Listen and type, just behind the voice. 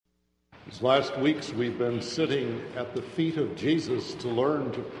These last weeks we've been sitting at the feet of Jesus to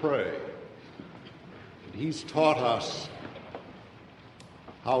learn to pray. And he's taught us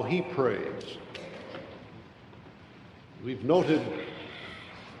how he prays. We've noted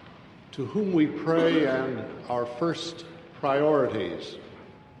to whom we pray and our first priorities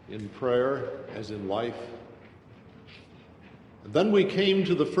in prayer as in life. And then we came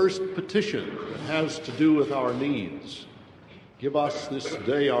to the first petition that has to do with our needs. Give us this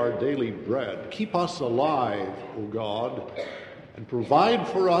day our daily bread. Keep us alive, O God, and provide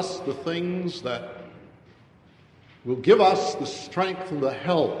for us the things that will give us the strength and the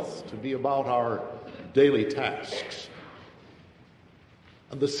health to be about our daily tasks.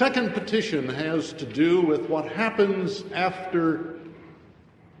 And the second petition has to do with what happens after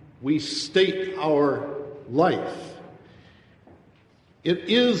we state our life. It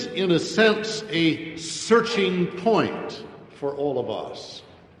is, in a sense, a searching point for all of us.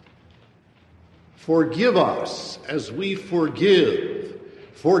 Forgive us as we forgive.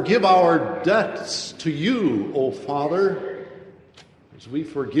 Forgive our debts to you, O Father, as we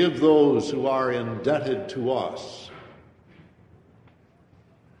forgive those who are indebted to us.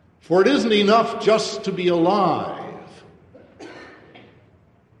 For it isn't enough just to be alive.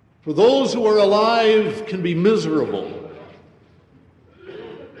 For those who are alive can be miserable.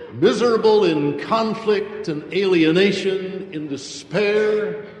 Miserable in conflict and alienation, in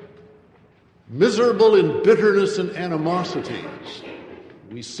despair, miserable in bitterness and animosities.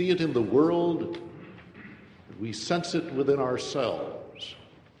 We see it in the world, we sense it within ourselves.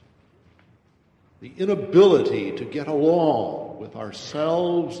 The inability to get along with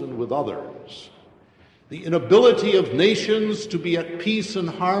ourselves and with others. The inability of nations to be at peace and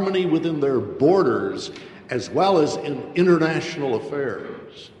harmony within their borders, as well as in international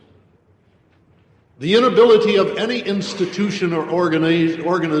affairs. The inability of any institution or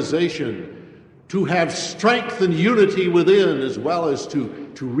organization to have strength and unity within, as well as to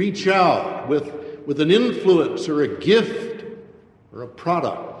reach out with an influence or a gift or a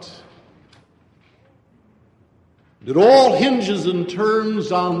product. It all hinges and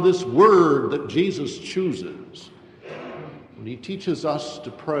turns on this word that Jesus chooses when he teaches us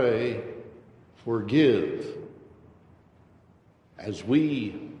to pray, forgive, as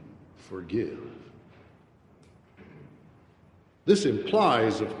we forgive. This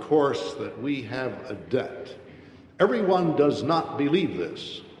implies, of course, that we have a debt. Everyone does not believe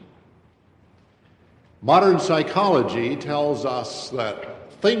this. Modern psychology tells us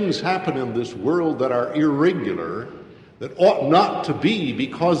that things happen in this world that are irregular, that ought not to be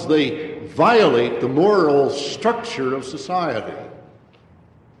because they violate the moral structure of society.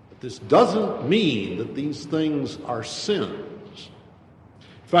 But this doesn't mean that these things are sins.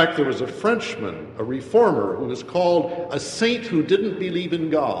 In fact, there was a Frenchman, a reformer, who was called a saint who didn't believe in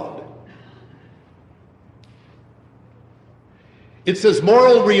God. It says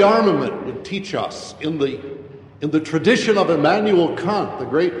moral rearmament would teach us in the tradition of Immanuel Kant, the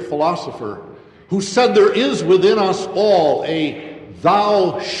great philosopher, who said there is within us all a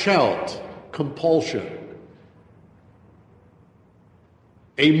thou shalt compulsion,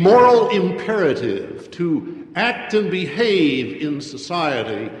 a moral imperative to act and behave in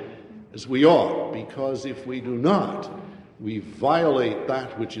society as we ought, because if we do not, we violate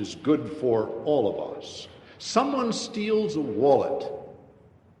that which is good for all of us. Someone steals a wallet,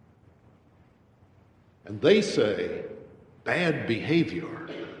 and they say, bad behavior,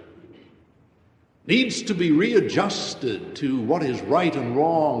 needs to be readjusted to what is right and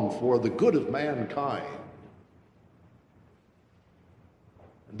wrong for the good of mankind.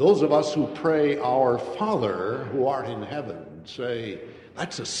 And those of us who pray, Our Father who art in heaven, say,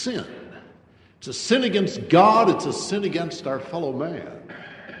 that's a sin. It's a sin against God, it's a sin against our fellow man.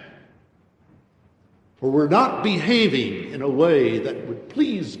 For we're not behaving in a way that would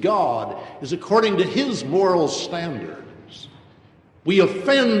please God is according to his moral standards. We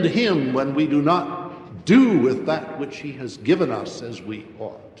offend him when we do not do with that which he has given us as we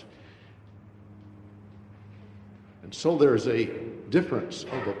ought. And so there's a difference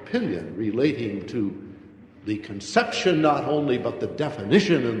of opinion relating to the conception not only, but the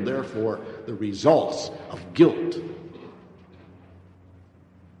definition and therefore the results of guilt.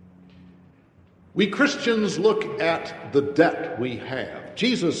 We Christians look at the debt we have.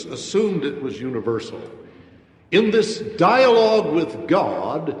 Jesus assumed it was universal. In this dialogue with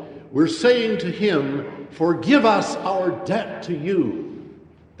God, we're saying to him, forgive us our debt to you.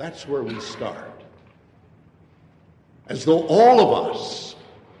 That's where we start. As though all of us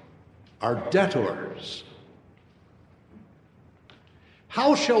are debtors.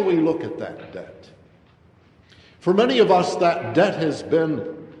 How shall we look at that debt? For many of us, that debt has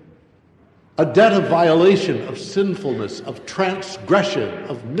been a debt of violation, of sinfulness, of transgression,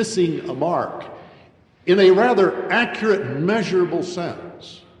 of missing a mark, in a rather accurate, measurable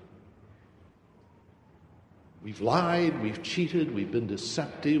sense. We've lied, we've cheated, we've been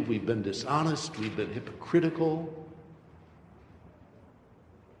deceptive, we've been dishonest, we've been hypocritical.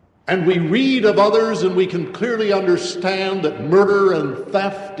 And we read of others and we can clearly understand that murder and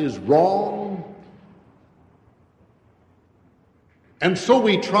theft is wrong. And so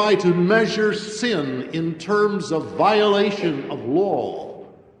we try to measure sin in terms of violation of law.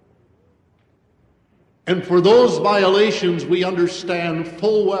 And for those violations, we understand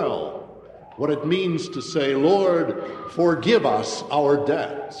full well what it means to say, Lord, forgive us our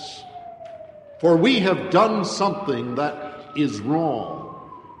debts, for we have done something that is wrong.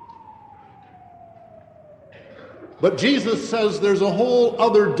 But Jesus says there's a whole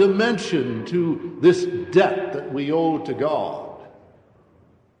other dimension to this debt that we owe to God.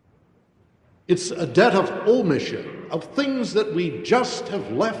 It's a debt of omission, of things that we just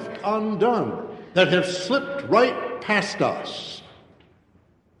have left undone, that have slipped right past us.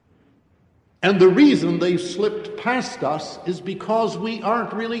 And the reason they've slipped past us is because we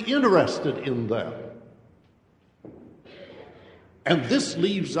aren't really interested in them. And this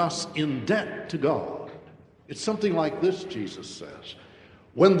leaves us in debt to God. It's something like this, Jesus says.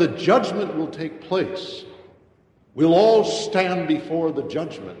 When the judgment will take place, we'll all stand before the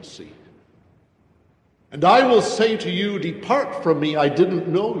judgment seat. And I will say to you, depart from me, I didn't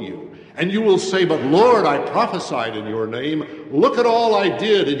know you. And you will say, but Lord, I prophesied in your name. Look at all I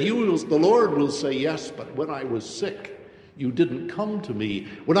did. And the Lord will say, yes, but when I was sick, you didn't come to me.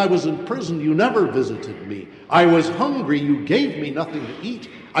 When I was in prison, you never visited me. I was hungry, you gave me nothing to eat.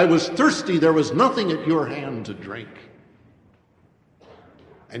 I was thirsty, there was nothing at your hand to drink.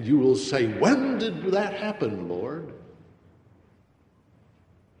 And you will say, when did that happen, Lord?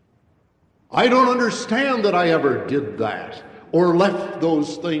 I don't understand that I ever did that or left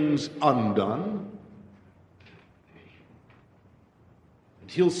those things undone.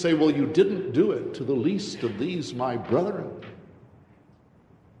 And he'll say, well, you didn't do it to the least of these, my brethren.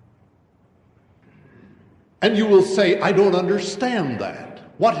 And you will say, I don't understand that.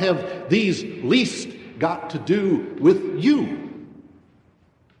 What have these least got to do with you?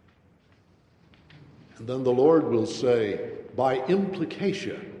 And then the Lord will say, by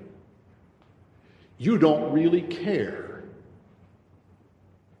implication, you don't really care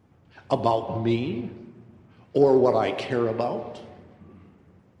about me or what I care about.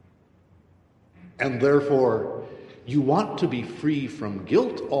 And therefore, you want to be free from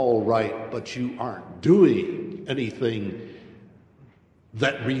guilt, all right, but you aren't doing anything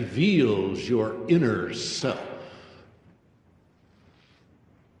that reveals your inner self.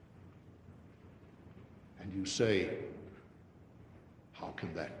 And you say, how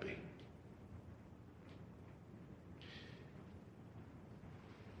can that be?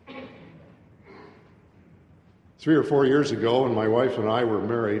 Three or 4 years ago, when my wife and I were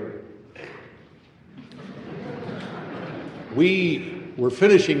married, we were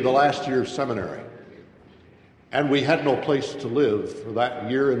finishing the last year of seminary, and we had no place to live for that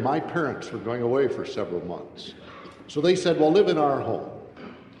year, and my parents were going away for several months. So they said, well, live in our home.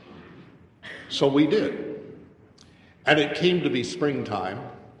 So we did. And it came to be springtime,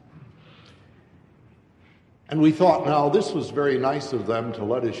 and we thought, now, this was very nice of them to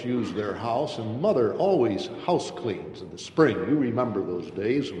let us use their house, and Mother always house cleans in the spring. You remember those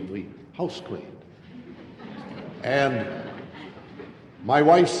days when we house cleaned. And my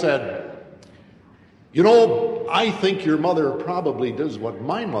wife said, you know, I think your mother probably does what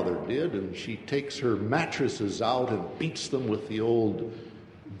my mother did, and she takes her mattresses out and beats them with the old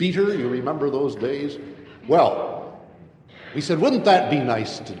beater. You remember those days? Well, we said, wouldn't that be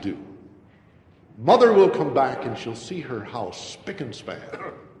nice to do? Mother will come back and she'll see her house spick and span.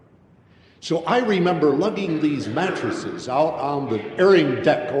 So I remember lugging these mattresses out on the airing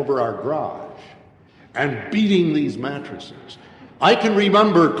deck over our garage and beating these mattresses. I can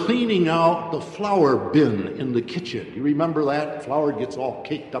remember cleaning out the flour bin in the kitchen. You remember that? Flour gets all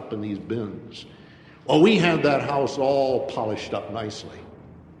caked up in these bins. Well, we had that house all polished up nicely.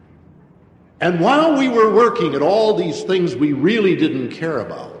 And while we were working at all these things we really didn't care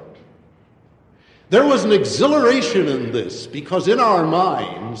about, there was an exhilaration in this, because in our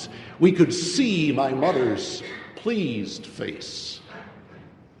minds we could see my mother's pleased face.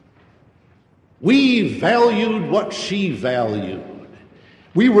 We valued what she valued.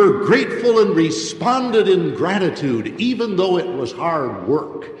 We were grateful and responded in gratitude, even though it was hard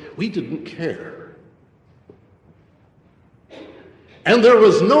work. We didn't care. And there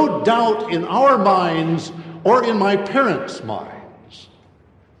was no doubt in our minds or in my parents' minds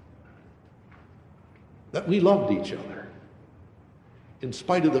that we loved each other, in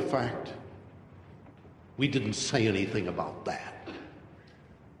spite of the fact we didn't say anything about that.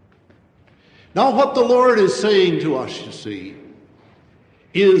 Now, what the Lord is saying to us, you see,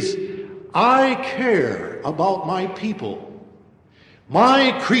 is I care about my people,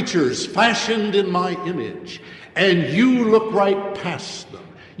 my creatures fashioned in my image, and you look right past them.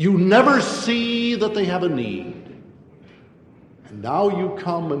 You never see that they have a need. And now you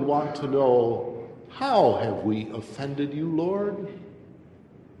come and want to know, how have we offended you, Lord?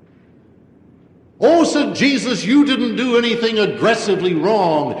 Oh, said Jesus, you didn't do anything aggressively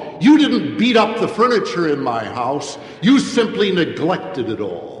wrong. You didn't beat up the furniture in my house. You simply neglected it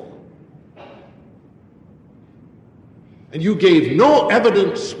all. And you gave no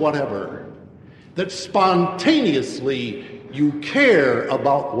evidence whatever that spontaneously you care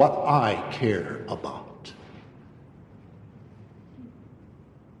about what I care about.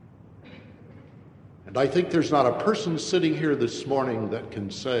 And I think there's not a person sitting here this morning that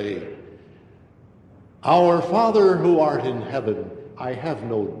can say, Our Father who art in heaven, I have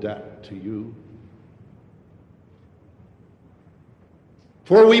no debt to you.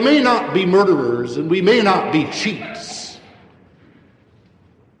 For we may not be murderers and we may not be cheats.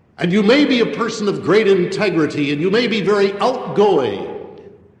 And you may be a person of great integrity and you may be very outgoing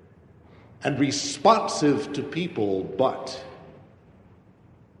and responsive to people, but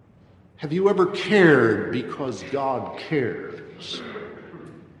have you ever cared because God cares?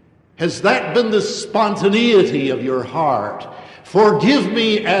 Has that been the spontaneity of your heart? Forgive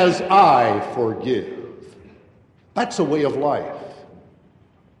me as I forgive. That's a way of life.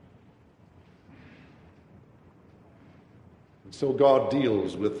 And so God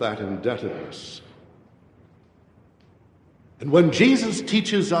deals with that indebtedness. And when Jesus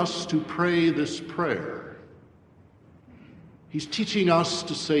teaches us to pray this prayer, He's teaching us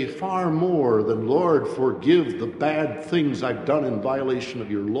to say far more than, Lord, forgive the bad things I've done in violation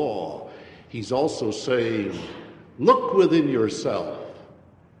of your law. He's also saying, look within yourself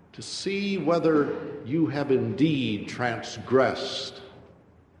to see whether you have indeed transgressed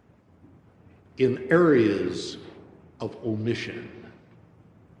in areas of omission.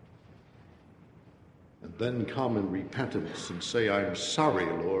 And then come in repentance and say, I'm sorry,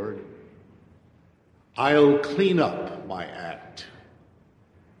 Lord. I'll clean up my act.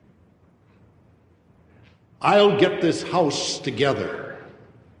 I'll get this house together.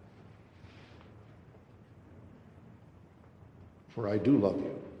 For I do love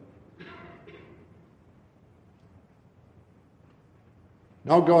you.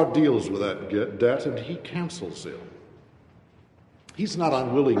 Now God deals with that debt and He cancels it. He's not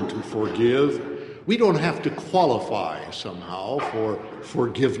unwilling to forgive. We don't have to qualify somehow for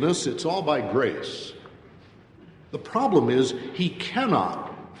forgiveness. It's all by grace. The problem is He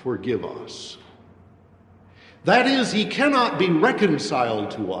cannot forgive us. That is, He cannot be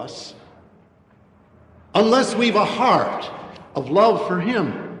reconciled to us unless we've a heart of love for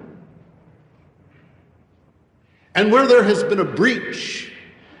Him. And where there has been a breach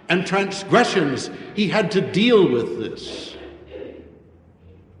and transgressions, He had to deal with this.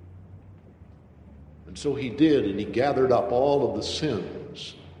 And so He did, and He gathered up all of the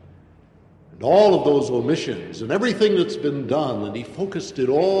sins and all of those omissions and everything that's been done, and He focused it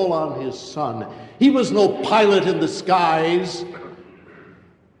all on His Son. He was no pilot in the skies,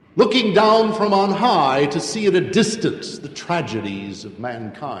 looking down from on high to see at a distance the tragedies of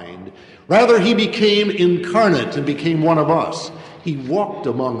mankind. Rather, He became incarnate and became one of us. He walked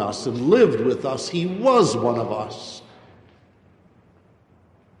among us and lived with us. He was one of us.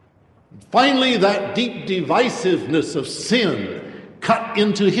 Finally, that deep divisiveness of sin cut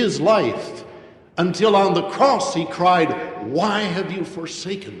into His life until on the cross He cried, "Why have you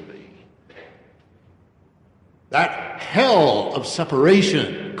forsaken me?" That hell of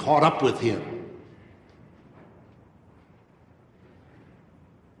separation caught up with Him.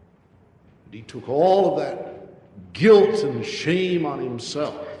 And He took all of that guilt and shame on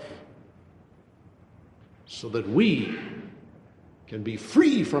Himself so that we can be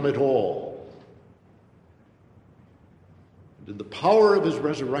free from it all. And in the power of His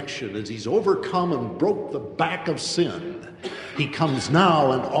resurrection, as He's overcome and broke the back of sin, He comes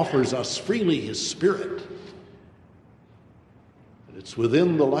now and offers us freely His Spirit. And it's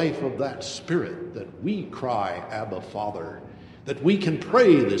within the life of that Spirit that we cry, Abba, Father, that we can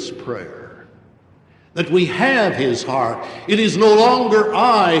pray this prayer, that we have His heart. It is no longer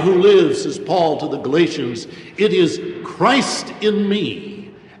I who lives, says Paul to the Galatians. It is Christ in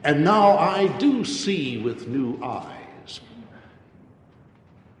me, and now I do see with new eyes.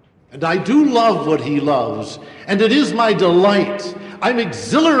 And I do love what He loves, and it is my delight. I'm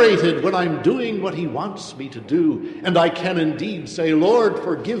exhilarated when I'm doing what he wants me to do. And I can indeed say, Lord,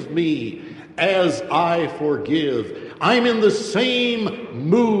 forgive me as I forgive. I'm in the same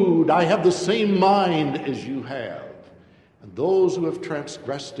mood. I have the same mind as you have. And those who have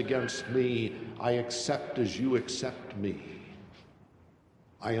transgressed against me, I accept as you accept me.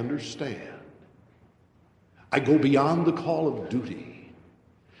 I understand. I go beyond the call of duty.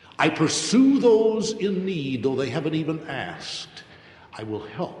 I pursue those in need, though they haven't even asked. I will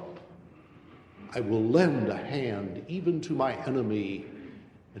help. I will lend a hand even to my enemy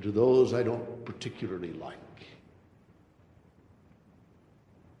and to those I don't particularly like.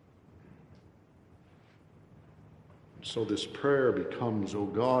 So this prayer becomes, oh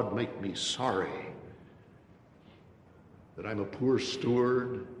God, make me sorry that I'm a poor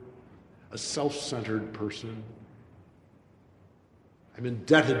steward, a self-centered person. I'm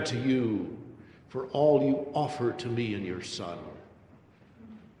indebted to you for all you offer to me in your Son.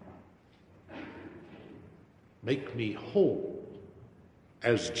 Make me whole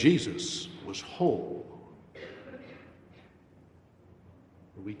as Jesus was whole.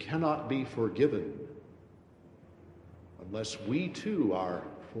 We cannot be forgiven unless we too are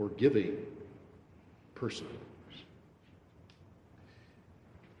forgiving persons.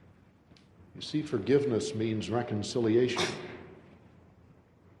 You see, forgiveness means reconciliation.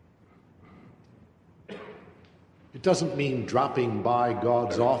 It doesn't mean dropping by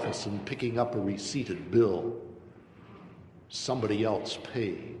God's office and picking up a receipted bill somebody else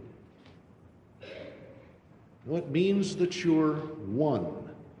paid. No, it means that you're one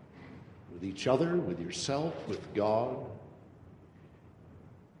with each other, with yourself, with God.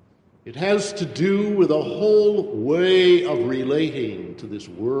 It has to do with a whole way of relating to this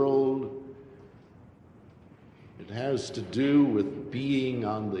world. It has to do with being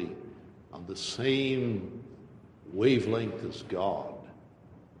on the same wavelength as God.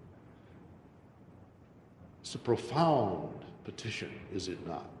 It's a profound petition, is it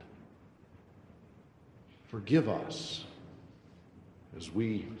not? Forgive us as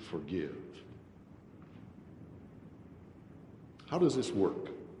we forgive. How does this work?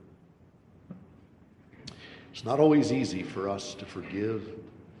 It's not always easy for us to forgive.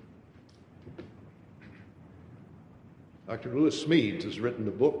 Dr. Lewis Smedes has written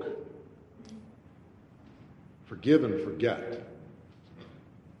a book, Forgive and Forget. At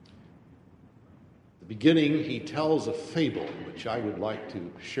the beginning, he tells a fable, which I would like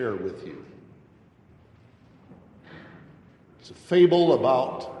to share with you. It's a fable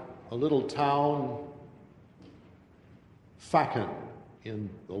about a little town, Faken, in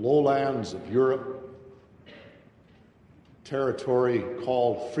the lowlands of Europe, territory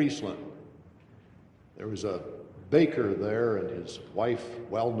called Friesland. There was a baker there and his wife,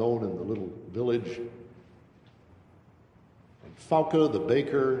 well known in the little village. And Fauke, the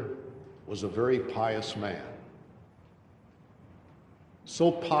baker, was a very pious man.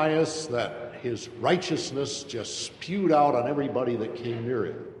 So pious that his righteousness just spewed out on everybody that came near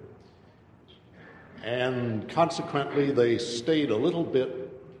him. And consequently, they stayed a little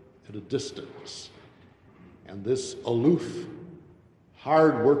bit at a distance. And this aloof,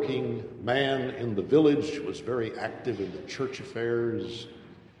 hard-working man in the village was very active in the church affairs,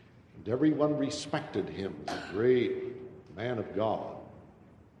 and everyone respected him, the great man of God.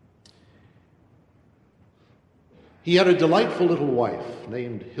 He had a delightful little wife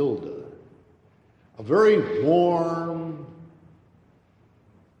named Hilda, a very warm,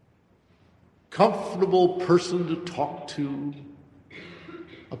 comfortable person to talk to,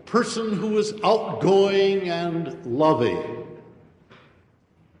 a person who was outgoing and loving.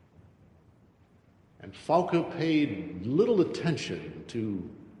 And Fauke paid little attention to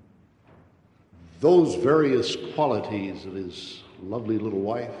those various qualities of his lovely little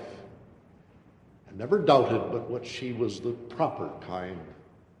wife, and never doubted but what she was the proper kind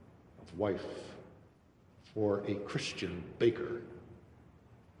of wife for a Christian baker.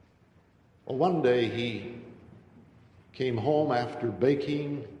 Well, one day he came home after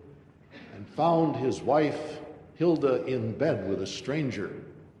baking and found his wife, Hilda, in bed with a stranger.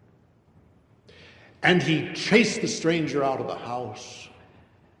 And he chased the stranger out of the house.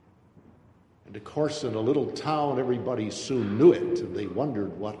 And of course, in a little town, everybody soon knew it, and they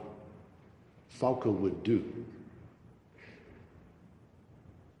wondered what Fauke would do.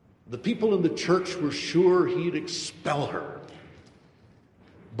 The people in the church were sure he'd expel her.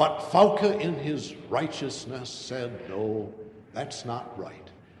 But Fauke, in his righteousness, said, no, that's not right.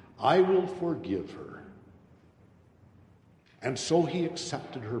 I will forgive her. And so he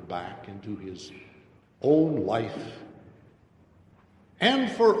accepted her back into his own life.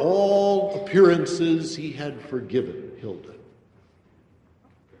 And for all appearances, he had forgiven Hilda.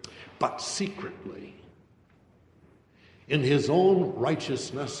 but secretly. In his own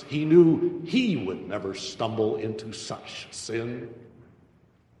righteousness, he knew he would never stumble into such sin,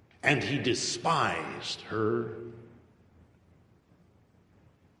 and he despised her.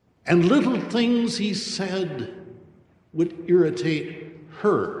 And little things he said would irritate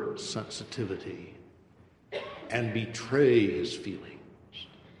her sensitivity and betray his feelings.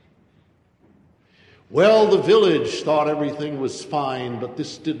 Well, the village thought everything was fine, but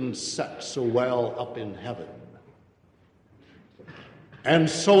this didn't set so well up in heaven. And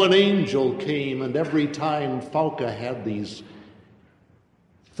so an angel came, and every time Fauke had these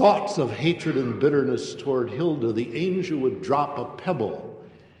thoughts of hatred and bitterness toward Hilda, the angel would drop a pebble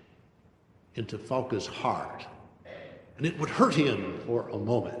into Fauke's heart, and it would hurt him for a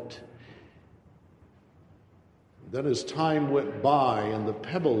moment. Then as time went by and the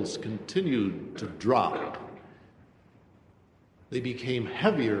pebbles continued to drop, they became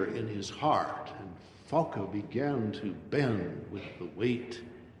heavier in his heart, and Fauke began to bend with the weight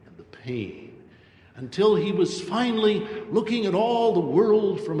and the pain, until he was finally looking at all the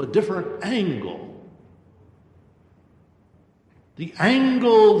world from a different angle. The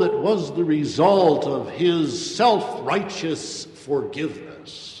angle that was the result of his self-righteous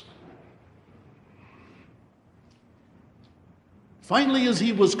forgiveness. Finally, as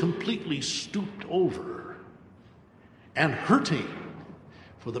he was completely stooped over and hurting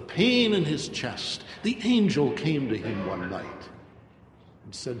for the pain in his chest, the angel came to him one night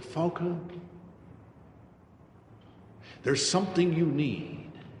and said, Fauke, there's something you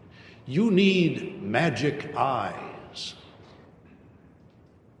need. You need magic eyes.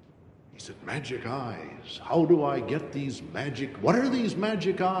 He said, magic eyes? How do I get these magic? What are these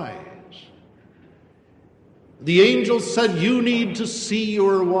magic eyes? The angel said, you need to see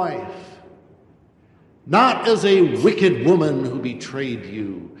your wife, not as a wicked woman who betrayed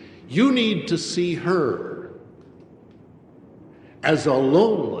you. You need to see her as a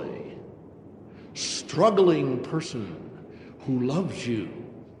lonely, struggling person who loves you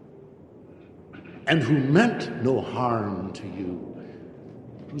and who meant no harm to you,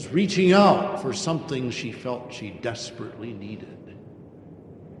 who's reaching out for something she felt she desperately needed.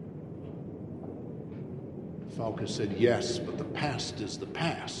 Fauke said, yes, but the past is the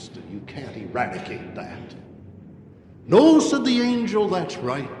past, and you can't eradicate that. No, said the angel, that's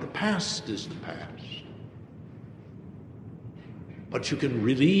right. The past is the past. But you can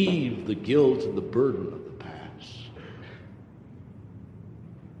relieve the guilt and the burden of the past.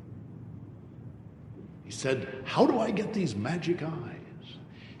 He said, how do I get these magic eyes?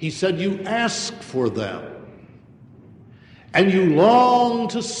 He said, you ask for them, and you long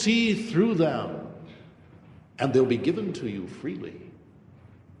to see through them, and they'll be given to you freely.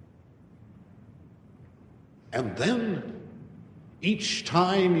 And then, each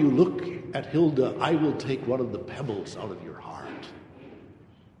time you look at Hilda, I will take one of the pebbles out of your heart,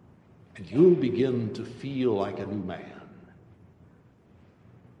 and you'll begin to feel like a new man.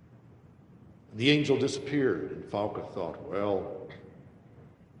 And the angel disappeared, and Fauke thought, well,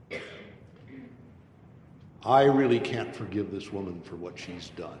 I really can't forgive this woman for what she's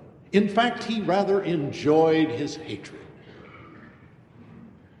done. In fact, he rather enjoyed his hatred.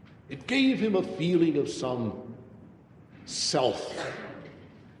 It gave him a feeling of some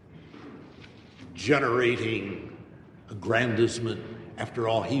self-generating aggrandizement. After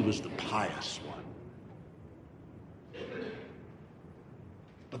all, he was the pious one.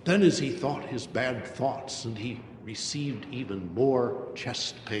 But then as he thought his bad thoughts and he received even more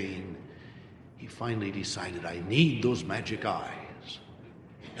chest pain, he finally decided, I need those magic eyes.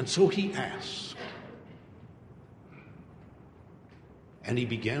 And so he asked. And he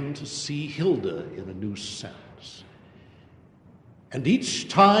began to see Hilda in a new sense. And each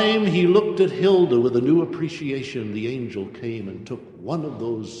time he looked at Hilda with a new appreciation, the angel came and took one of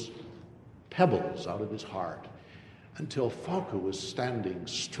those pebbles out of his heart, until Fauke was standing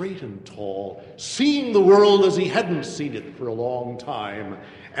straight and tall, seeing the world as he hadn't seen it for a long time,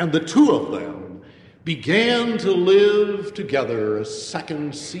 and the two of them began to live together a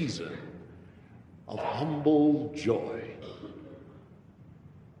second season of humble joy.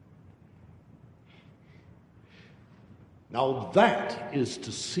 Now that is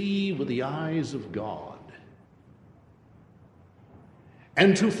to see with the eyes of God,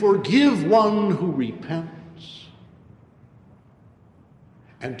 and to forgive one who repents,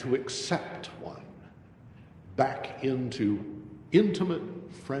 and to accept one back into intimate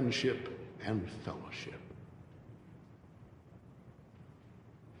friendship and fellowship.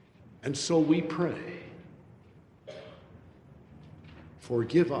 And so we pray,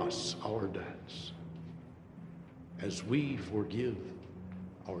 forgive us our debts as we forgive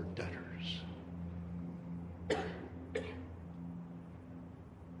our debtors.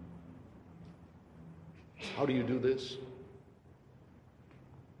 How do you do this?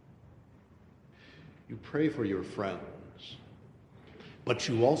 You pray for your friends, but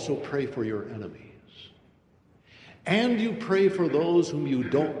you also pray for your enemies. And you pray for those whom you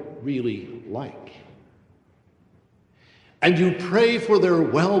don't really like. And you pray for their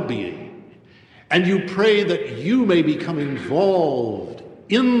well-being. And you pray that you may become involved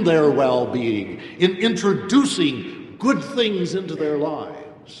in their well-being, in introducing good things into their lives.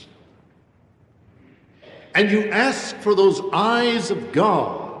 And you ask for those eyes of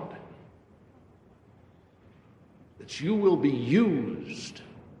God, that you will be used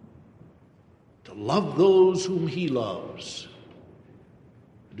to love those whom he loves,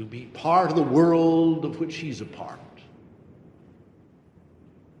 to be part of the world of which he's a part.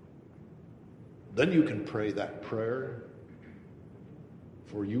 Then you can pray that prayer,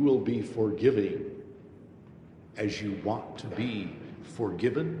 for you will be forgiving as you want to be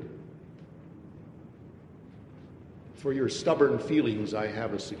forgiven. For your stubborn feelings, I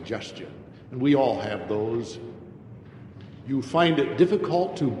have a suggestion, and we all have those. You find it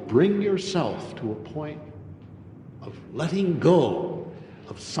difficult to bring yourself to a point of letting go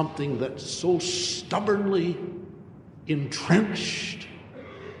of something that's so stubbornly entrenched.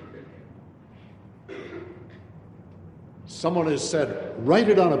 Someone has said, write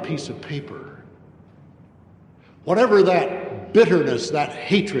it on a piece of paper. Whatever that bitterness, that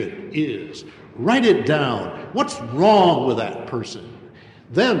hatred is, write it down. What's wrong with that person?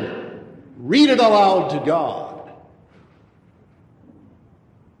 Then read it aloud to God.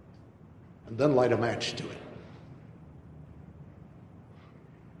 And then light a match to it.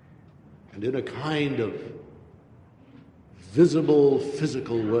 And in a kind of visible,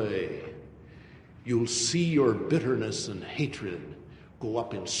 physical way, you'll see your bitterness and hatred go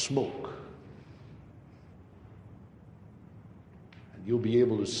up in smoke. And you'll be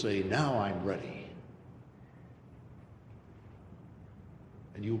able to say, now I'm ready.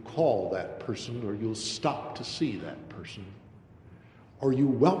 And you'll call that person, or you'll stop to see that person, or you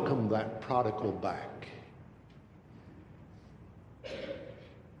welcome that prodigal back.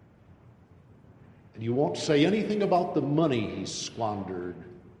 And you won't say anything about the money he squandered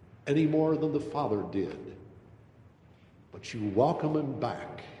any more than the father did. But you welcome him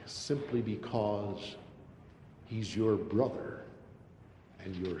back simply because he's your brother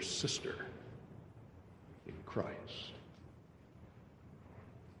and your sister in Christ.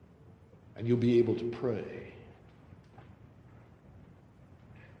 And you'll be able to pray,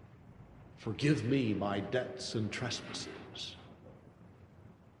 forgive me my debts and trespasses,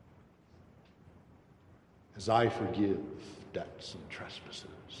 as I forgive debts and trespasses.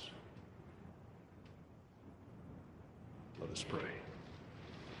 Let us pray.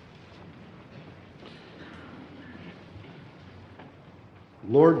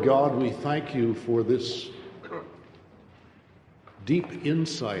 Lord God, we thank you for this deep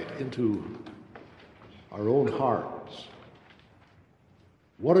insight into our own hearts.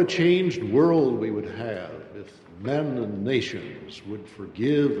 What a changed world we would have if men and nations would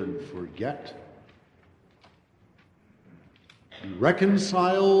forgive and forget, be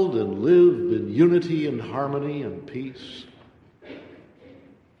reconciled and live in unity and harmony and peace.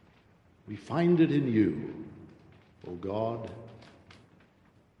 We find it in you, O God.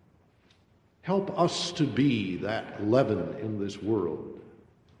 Help us to be that leaven in this world,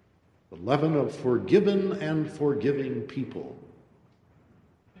 the leaven of forgiven and forgiving people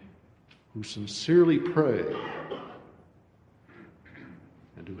who sincerely pray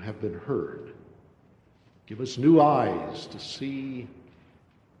and who have been heard. Give us new eyes to see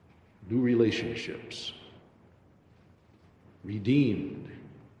new relationships, redeemed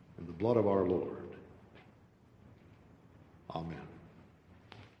in the blood of our Lord. Amen.